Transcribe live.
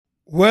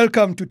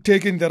Welcome to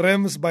Taking the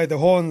Rams by the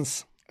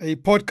Horns, a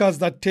podcast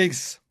that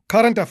takes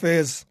current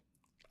affairs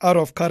out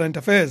of current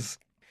affairs.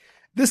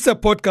 This is a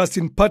podcast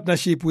in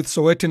partnership with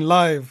Sowetan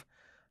Live.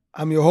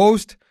 I'm your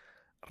host,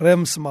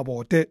 Rams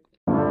Mabote.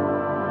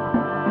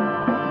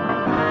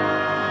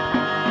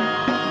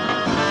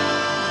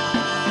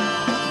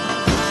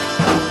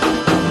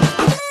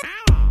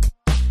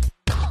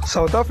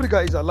 South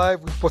Africa is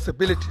alive with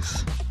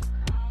possibilities.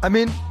 I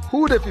mean, who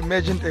would have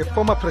imagined a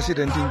former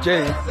president in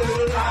jail?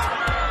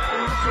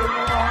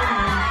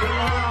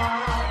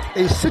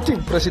 A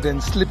sitting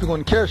president sleeping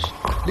on cash,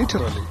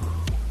 literally.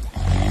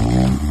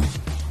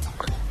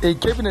 A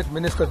cabinet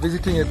minister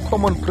visiting a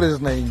common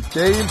prisoner in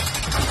jail.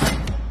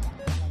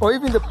 Or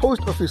even the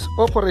post office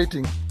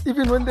operating,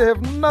 even when they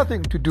have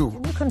nothing to do.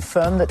 Can you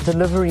confirm that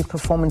delivery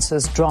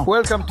performances dropped?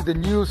 Welcome to the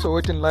new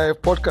Sowetan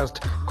Live podcast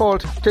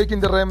called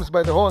Taking the Rams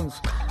by the Horns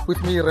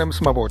with me, Rams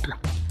Mabote.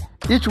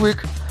 Each week,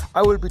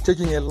 I will be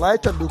taking a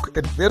lighter look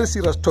at very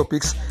serious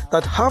topics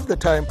that half the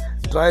time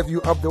drive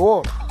you up the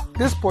wall.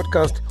 This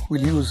podcast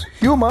will use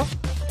humor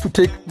to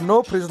take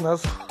no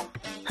prisoners,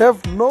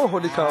 have no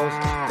holy cows,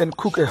 and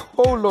cook a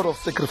whole lot of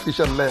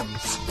sacrificial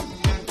lambs.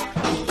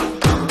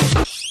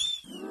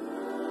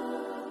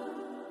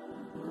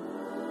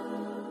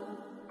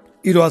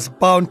 It was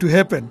bound to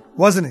happen,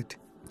 wasn't it?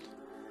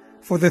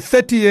 For the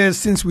 30 years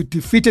since we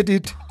defeated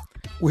it,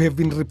 we have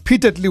been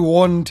repeatedly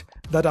warned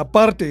that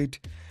apartheid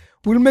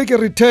will make a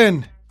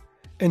return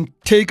and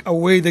take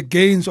away the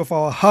gains of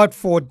our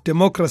hard-fought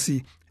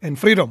democracy and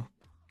freedom.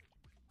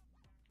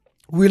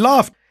 We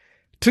laughed,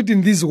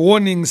 treating these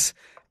warnings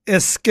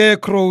as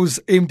scarecrows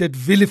aimed at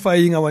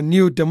vilifying our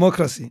new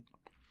democracy.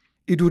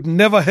 It would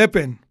never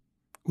happen,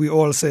 we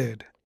all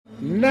said.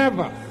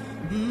 Never,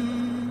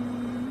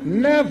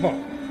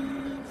 never,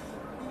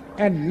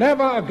 and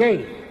never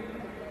again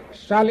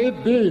shall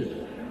it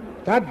be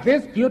that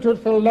this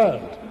beautiful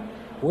land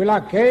will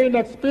again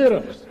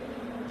experience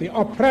the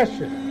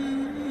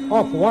oppression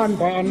of one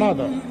by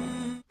another.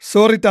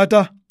 Sorry,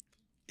 Tata,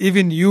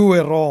 even you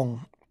were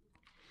wrong.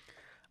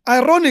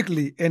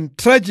 Ironically and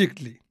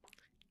tragically,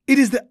 it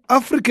is the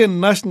African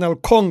National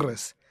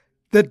Congress,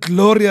 that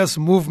glorious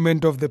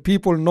movement of the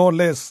people no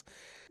less,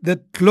 that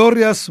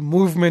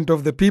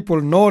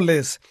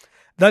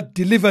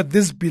delivered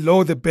this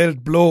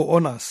below-the-belt blow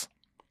on us.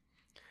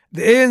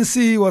 The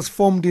ANC was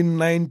formed in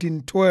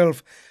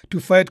 1912 to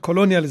fight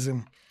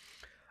colonialism.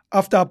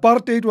 After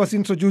apartheid was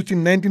introduced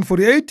in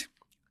 1948,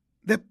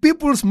 the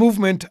People's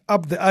Movement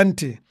upped the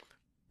ante.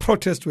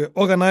 Protests were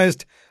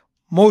organized,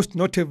 most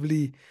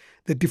notably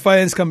the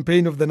Defiance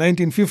Campaign of the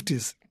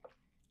 1950s.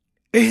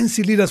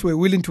 ANC leaders were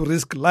willing to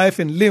risk life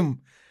and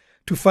limb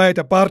to fight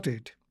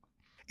apartheid.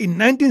 In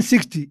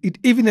 1960, it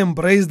even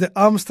embraced the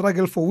armed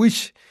struggle for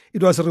which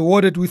it was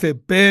rewarded with a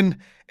ban,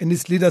 and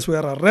its leaders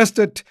were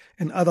arrested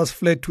and others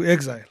fled to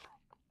exile.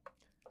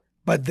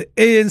 But the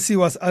ANC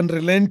was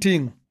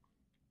unrelenting.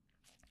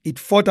 It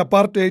fought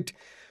apartheid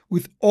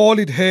with all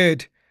it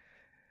had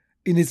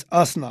in its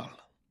arsenal.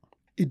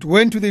 It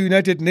went to the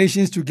United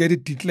Nations to get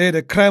it declared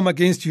a crime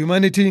against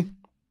humanity.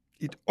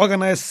 It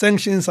organized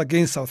sanctions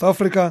against South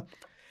Africa.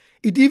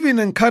 It even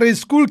encouraged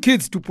school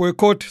kids to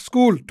boycott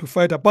school to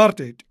fight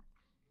apartheid.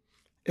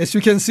 As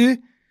you can see,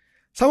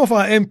 some of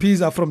our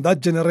MPs are from that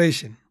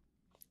generation.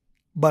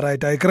 But I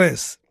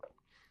digress.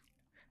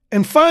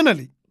 And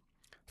finally,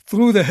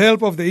 through the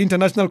help of the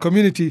international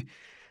community,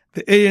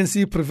 the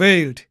ANC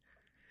prevailed.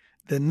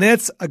 The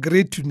Nets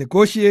agreed to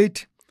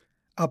negotiate,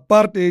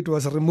 apartheid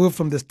was removed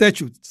from the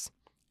statutes,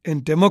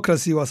 and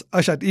democracy was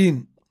ushered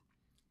in.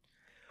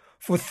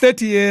 For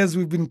 30 years,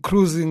 we've been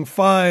cruising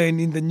fine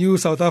in the new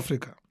South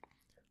Africa.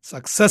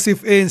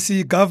 Successive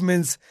ANC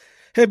governments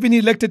have been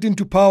elected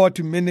into power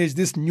to manage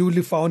this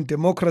newly found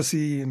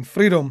democracy and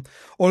freedom,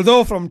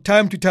 although from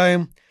time to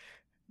time,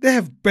 they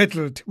have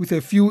battled with a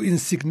few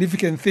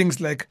insignificant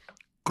things like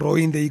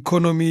growing the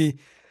economy,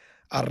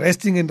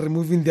 arresting and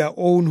removing their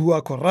own who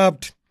are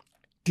corrupt,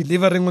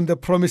 delivering on the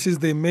promises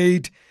they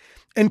made,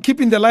 and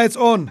keeping the lights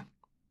on.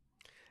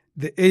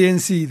 The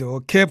ANC,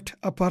 though, kept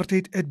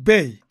apartheid at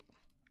bay.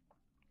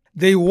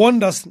 They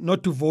warned us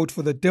not to vote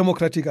for the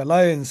Democratic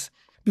Alliance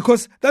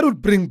because that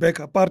would bring back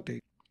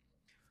apartheid.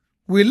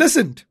 We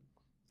listened,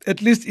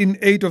 at least in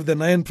 8 of the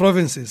 9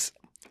 provinces.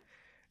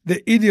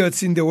 The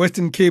idiots in the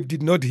Western Cape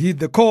did not heed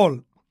the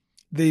call.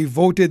 They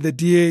voted the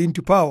DA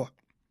into power.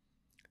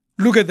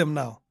 Look at them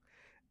now.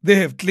 They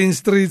have clean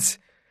streets.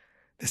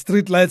 The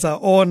street lights are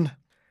on.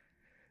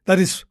 That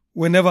is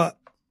whenever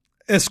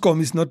Eskom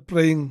is not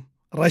playing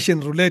Russian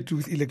roulette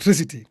with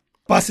electricity.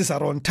 Buses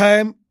are on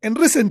time, and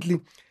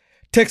recently,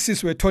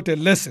 taxis were taught a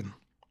lesson.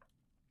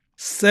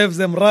 Serves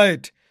them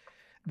right.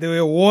 They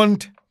were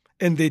warned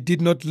and they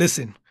did not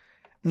listen.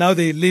 Now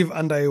they live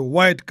under a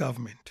white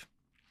government.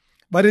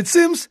 But it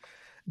seems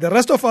the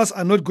rest of us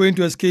are not going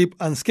to escape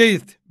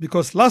unscathed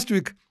because last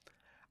week,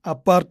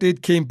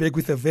 apartheid came back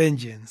with a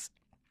vengeance.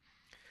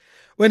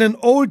 When an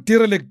old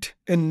derelict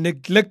and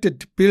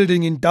neglected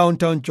building in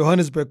downtown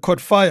Johannesburg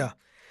caught fire,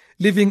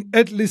 leaving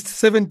at least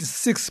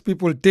 76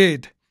 people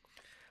dead,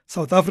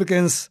 South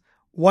Africans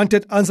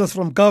wanted answers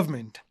from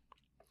government.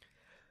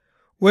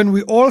 When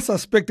we all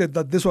suspected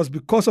that this was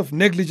because of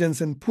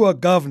negligence and poor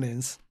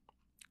governance,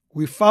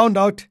 we found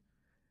out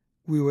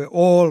we were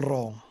all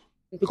wrong.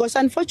 Because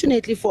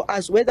unfortunately for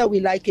us, whether we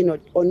like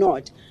it or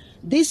not,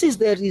 this is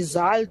the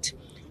result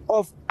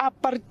of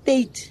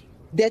apartheid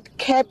that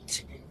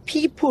kept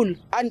people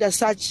under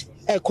such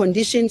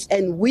conditions,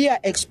 and we are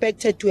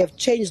expected to have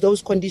changed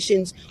those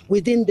conditions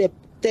within the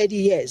 30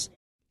 years.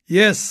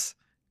 Yes,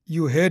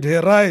 you heard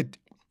her right.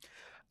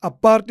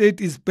 Apartheid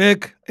is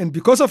back, and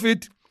because of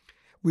it,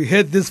 we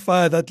had this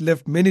fire that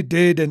left many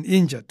dead and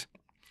injured.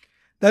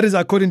 That is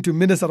according to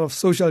Minister of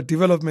Social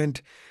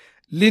Development,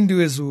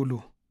 Lindiwe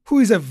Zulu, who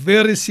is a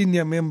very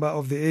senior member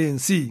of the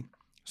ANC,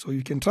 so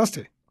you can trust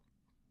her.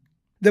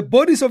 The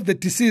bodies of the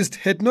deceased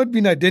had not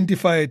been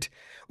identified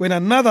when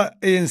another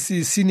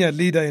ANC senior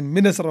leader and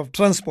Minister of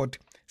Transport,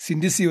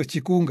 Sindisiwe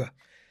Chikunga,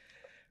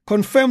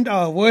 confirmed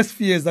our worst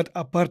fears that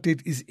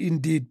apartheid is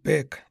indeed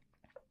back.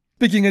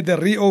 Speaking at the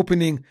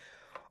reopening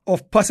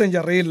of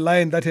passenger rail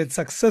line that had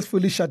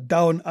successfully shut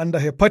down under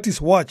her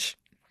party's watch,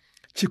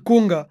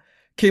 Chikunga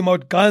came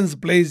out guns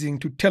blazing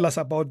to tell us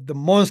about the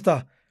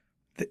monster,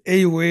 the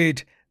A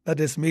word, that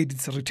has made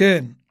its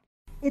return.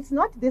 It's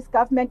not this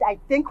government. I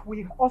think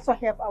we also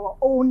have our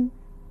own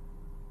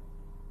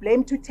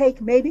blame to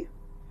take, maybe.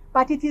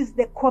 But it is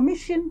the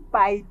commission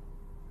by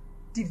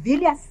de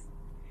Villiers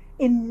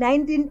in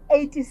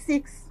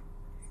 1986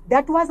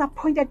 that was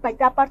appointed by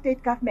the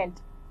apartheid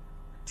government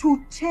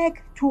to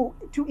check, to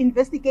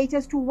investigate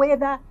as to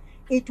whether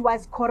it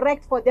was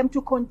correct for them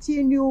to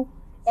continue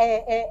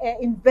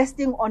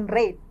investing on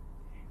rail.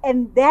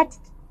 And that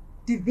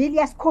de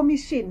Villiers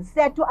commission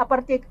said to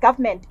apartheid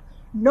government,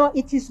 no,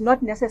 it is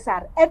not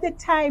necessary. At the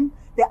time,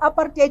 the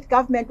apartheid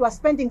government was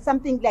spending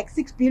something like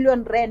 6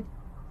 billion rand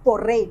for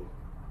rail.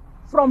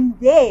 From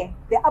there,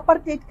 the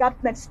apartheid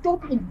government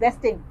stopped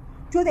investing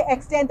to the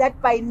extent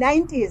that by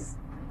 90s,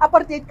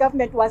 apartheid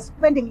government was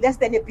spending less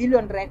than 1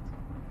 billion rand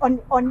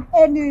on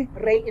any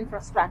rail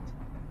infrastructure.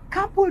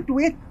 Coupled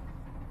with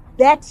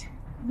that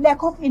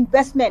lack of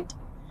investment,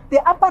 the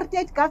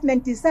apartheid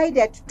government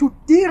decided to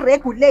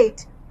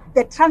deregulate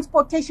the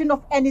transportation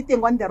of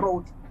anything on the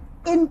road,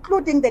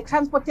 including the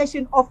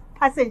transportation of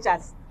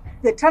passengers,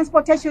 the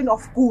transportation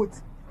of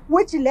goods,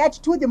 which led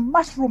to the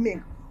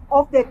mushrooming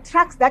of the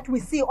trucks that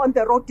we see on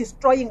the road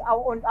destroying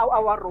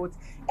our roads,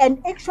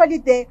 and actually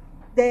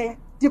the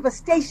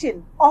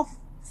devastation of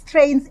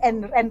trains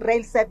and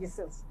rail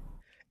services.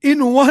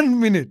 In 1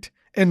 minute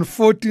and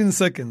 14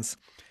 seconds,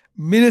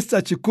 Minister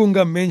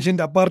Chikunga mentioned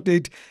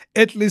apartheid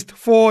at least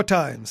 4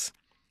 times.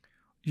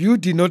 You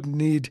do not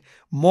need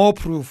more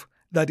proof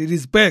that it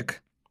is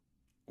back.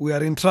 We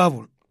are in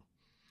trouble.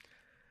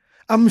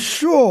 I'm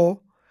sure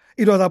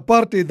it was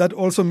apartheid that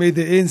also made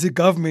the ANC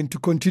government to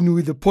continue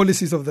with the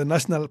policies of the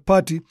National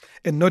Party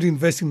and not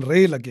invest in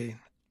rail again.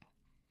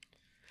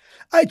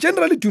 I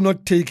generally do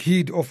not take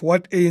heed of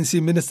what ANC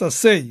ministers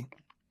say.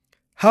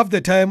 Half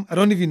the time, I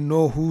don't even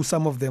know who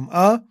some of them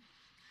are.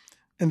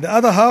 And the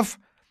other half,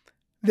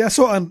 they are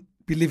so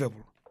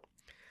unbelievable.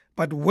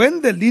 But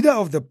when the leader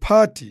of the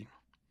party,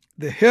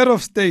 the head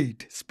of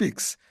state,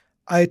 speaks,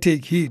 I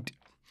take heed.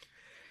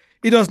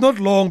 It was not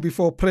long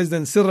before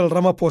President Cyril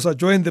Ramaphosa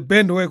joined the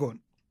bandwagon.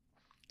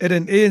 At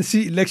an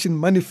ANC election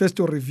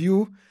manifesto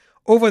review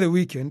over the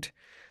weekend,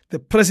 the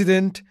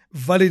president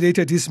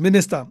validated his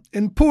minister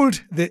and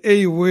pulled the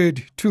A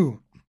word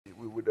too.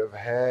 We would have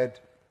had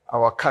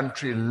our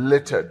country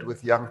littered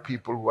with young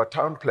people who are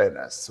town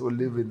planners, who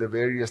live in the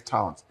various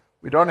towns.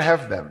 We don't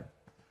have them.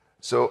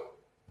 So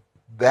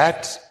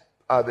those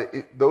are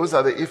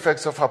the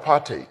effects of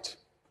apartheid.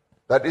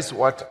 That is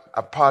what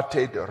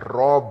apartheid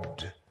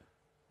robbed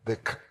the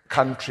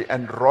country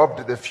and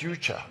robbed the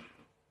future,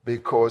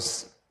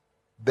 because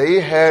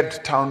they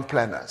had town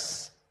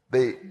planners.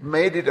 They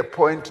made it a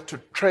point to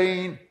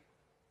train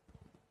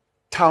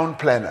town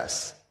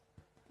planners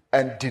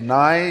and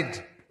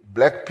denied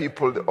black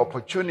people the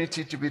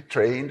opportunity to be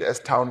trained as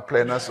town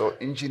planners or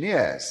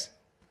engineers.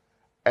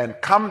 And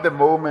come the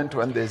moment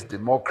when there's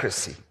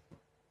democracy,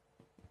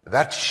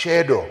 that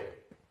shadow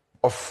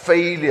of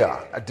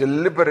failure, a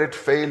deliberate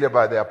failure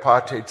by the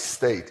apartheid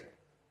state,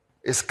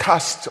 is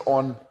cast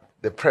on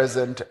the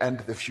present and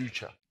the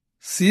future.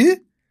 See?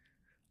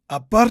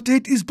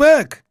 Apartheid is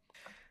back.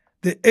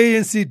 The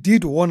ANC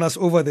did warn us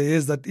over the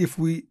years that if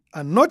we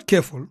are not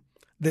careful,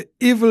 the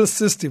evil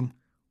system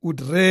would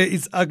rear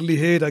its ugly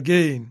head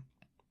again.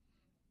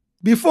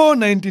 Before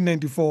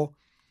 1994,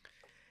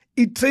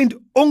 it trained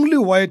only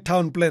white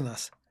town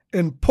planners,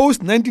 and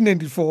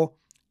post-1994,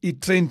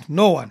 it trained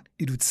no one,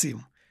 it would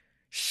seem.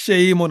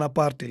 Shame on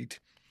apartheid.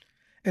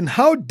 And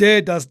how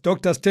dare does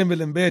Dr.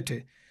 Stembele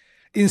Mbete,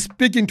 in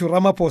speaking to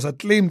Ramaphosa,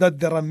 claim that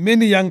there are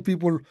many young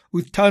people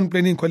with town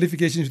planning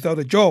qualifications without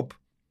a job?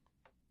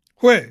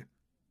 Where?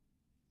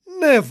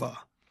 Never.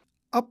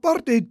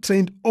 Apartheid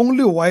trained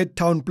only white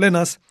town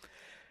planners,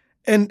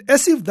 and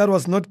as if that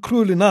was not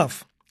cruel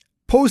enough,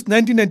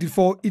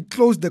 post-1994, it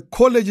closed the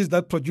colleges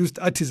that produced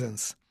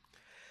artisans.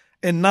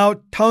 And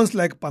now towns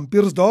like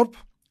Pampirsdorp,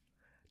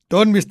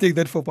 Don't mistake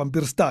that for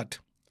Pampirstad.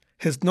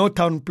 Has no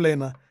town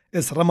planner,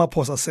 as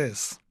Ramaphosa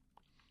says.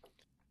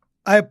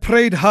 I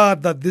prayed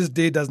hard that this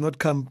day does not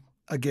come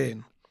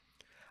again.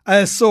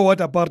 I saw what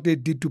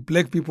apartheid did to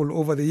black people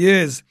over the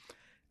years,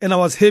 and I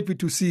was happy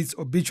to see its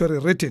obituary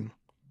written.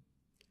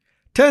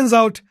 Turns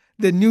out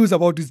the news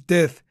about its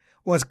death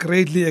was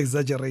greatly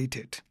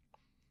exaggerated.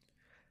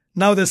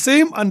 Now the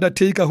same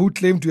undertaker who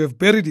claimed to have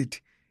buried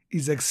it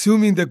is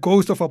exhuming the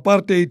ghost of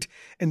apartheid,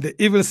 and the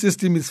evil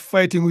system is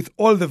fighting with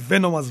all the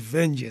venomous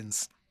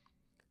vengeance.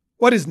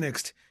 What is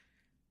next?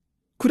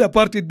 Could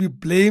apartheid be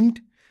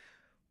blamed?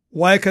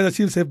 Why Kaizer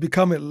Chiefs have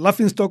become a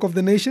laughingstock of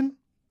the nation?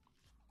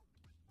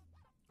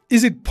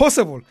 Is it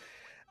possible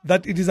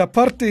that it is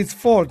apartheid's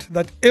fault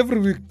that every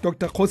week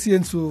Dr.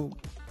 Kgosientsho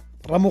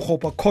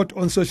Ramokgopa caught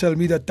on social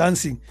media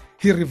dancing,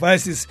 he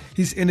revises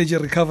his energy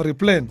recovery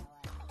plan?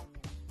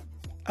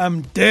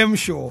 I'm damn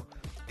sure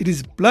it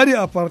is bloody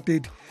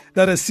apartheid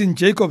that has seen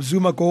Jacob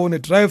Zuma go on a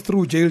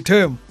drive-through jail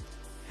term,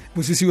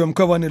 Busisiwe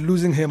Mkhwebane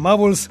losing her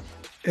marbles,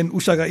 and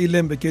Ushaka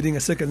Ilembe getting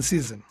a second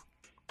season.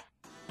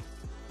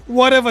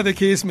 Whatever the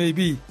case may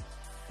be,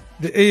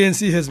 the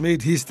ANC has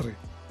made history.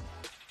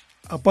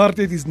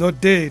 Apartheid is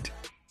not dead.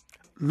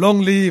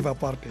 Long live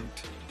apartheid.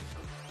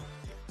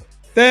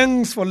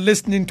 Thanks for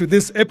listening to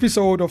this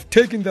episode of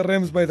Taking the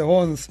Rams by the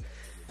Horns.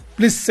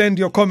 Please send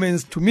your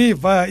comments to me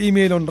via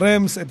email on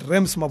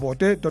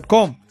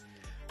rams@ramsmabote.com.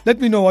 Let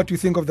me know what you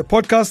think of the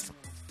podcast,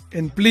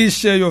 and please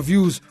share your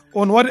views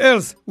on what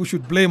else we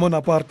should blame on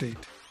apartheid.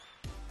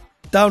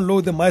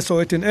 Download the My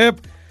Sowetan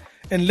app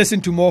and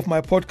listen to more of my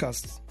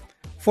podcasts.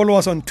 Follow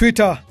us on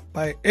Twitter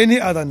by any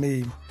other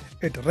name,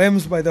 at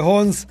Rams by the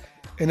Horns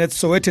and at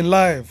Sowetan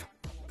Live.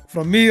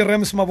 From me,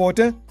 Rams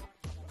Mabote,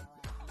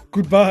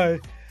 goodbye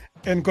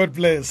and God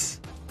bless.